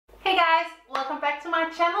welcome back to my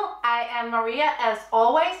channel. I am Maria as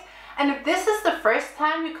always, and if this is the first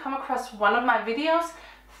time you come across one of my videos,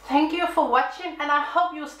 thank you for watching, and I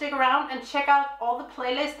hope you'll stick around and check out all the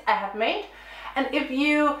playlists I have made. And if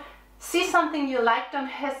you see something you like, don't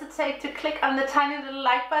hesitate to click on the tiny little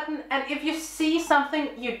like button, and if you see something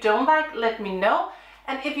you don't like, let me know.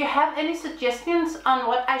 And if you have any suggestions on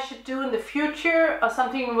what I should do in the future or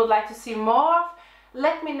something you would like to see more of,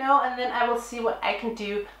 let me know and then I will see what I can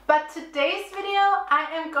do. But today's video, I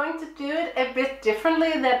am going to do it a bit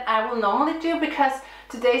differently than I will normally do, because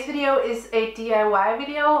today's video is a DIY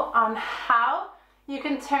video on how you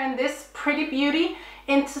can turn this pretty beauty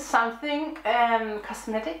into something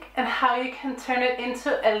cosmetic, and how you can turn it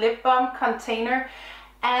into a lip balm container.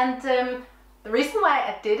 And the reason why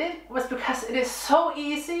I did it was because it is so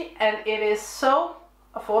easy and it is so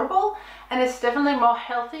affordable, and it's definitely more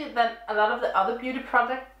healthy than a lot of the other beauty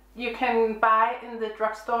products you can buy in the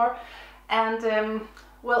drugstore. And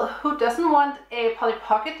well, who doesn't want a Polly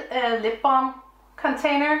Pocket lip balm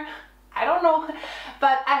container? I don't know,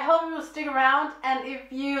 but I hope you will stick around. And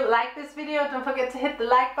if you like this video, don't forget to hit the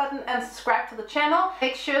like button and subscribe to the channel.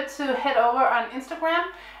 Make sure to head over on Instagram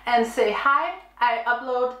and say hi. I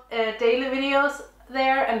upload daily videos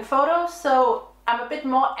there and photos, so I'm a bit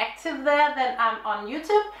more active there than I'm on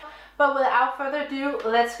YouTube. But without further ado,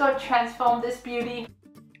 let's go transform this beauty.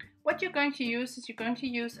 What you're going to use is you're going to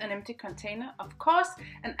use an empty container, of course,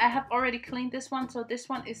 and I have already cleaned this one, so this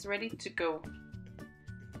one is ready to go.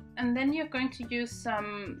 And then you're going to use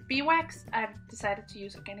some beeswax. I've decided to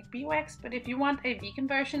use organic beeswax, but if you want a vegan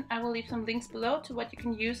version, I will leave some links below to what you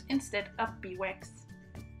can use instead of beeswax.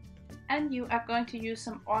 And you are going to use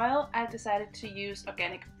some oil. I've decided to use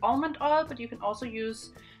organic almond oil, but you can also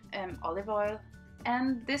use olive oil.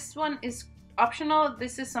 And this one is optional.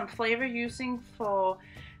 This is some flavor using for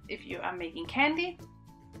if you are making candy.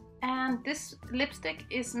 And this lipstick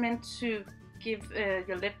is meant to give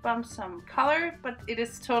your lip balm some color, but it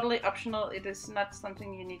is totally optional. It is not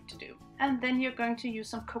something you need to do. And then you're going to use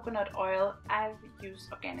some coconut oil. I've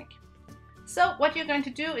used organic. So what you're going to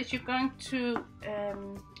do is you're going to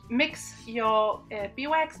mix your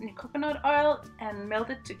beeswax and your coconut oil and melt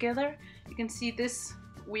it together. You can see this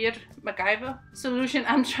weird MacGyver solution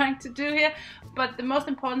I'm trying to do here, but the most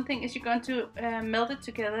important thing is you're going to melt it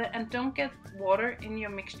together, and don't get water in your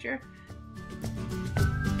mixture.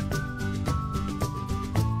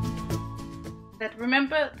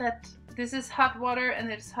 Remember that this is hot water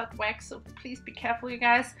and it's hot wax, so please be careful, you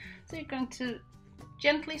guys. So you're going to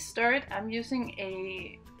gently stir it. I'm using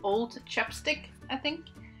a old chopstick, I think,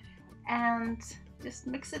 and just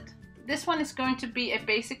mix it. This one is going to be a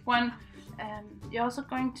basic one. You're also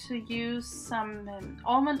going to use some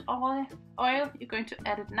almond oil. You're going to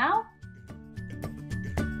add it now.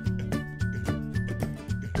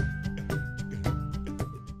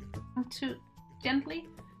 And to gently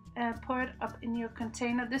pour it up in your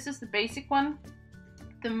container. This is the basic one.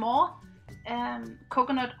 The more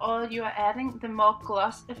coconut oil you are adding, the more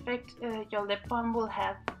gloss effect your lip balm will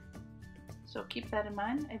have. So keep that in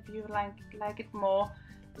mind. If you like it more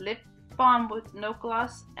lip balm with no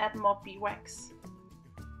gloss, add more beeswax.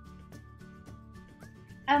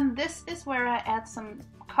 And this is where I add some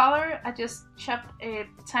color. I just chopped a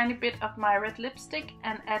tiny bit of my red lipstick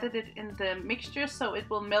and added it in the mixture so it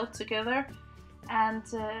will melt together. And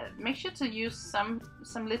make sure to use some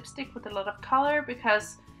lipstick with a lot of color,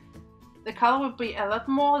 because the color will be a lot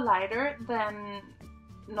more lighter than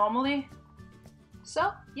normally.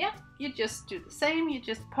 So yeah, you just do the same. You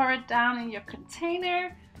just pour it down in your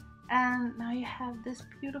container, and now you have this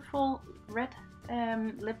beautiful red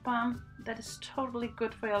lip balm that is totally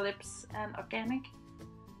good for your lips and organic.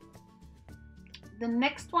 The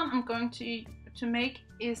next one I'm going to make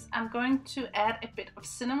is I'm going to add a bit of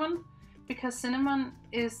cinnamon, because cinnamon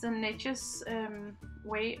is nature's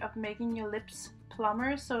way of making your lips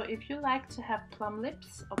plumper. So if you like to have plum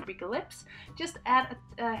lips or bigger lips, just add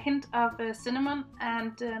a hint of cinnamon,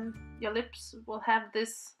 and your lips will have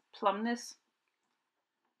this plumness.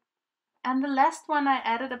 And the last one, I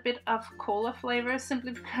added a bit of cola flavor,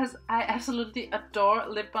 simply because I absolutely adore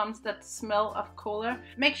lip balms that smell of cola.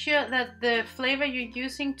 Make sure that the flavor you're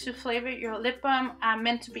using to flavor your lip balm are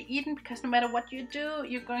meant to be eaten, because no matter what you do,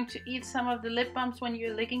 you're going to eat some of the lip balms when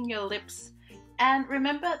you're licking your lips. And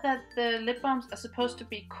remember that the lip balms are supposed to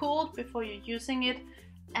be cooled before you're using it,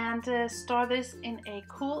 and store this in a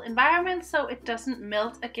cool environment so it doesn't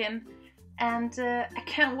melt again. And I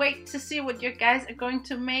can't wait to see what you guys are going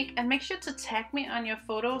to make, and make sure to tag me on your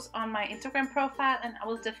photos on my Instagram profile, and I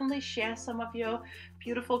will definitely share some of your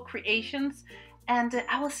beautiful creations. And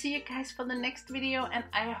I will see you guys for the next video, and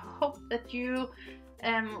I hope that you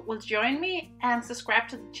will join me and subscribe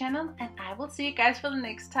to the channel, and I will see you guys for the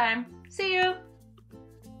next time. See you!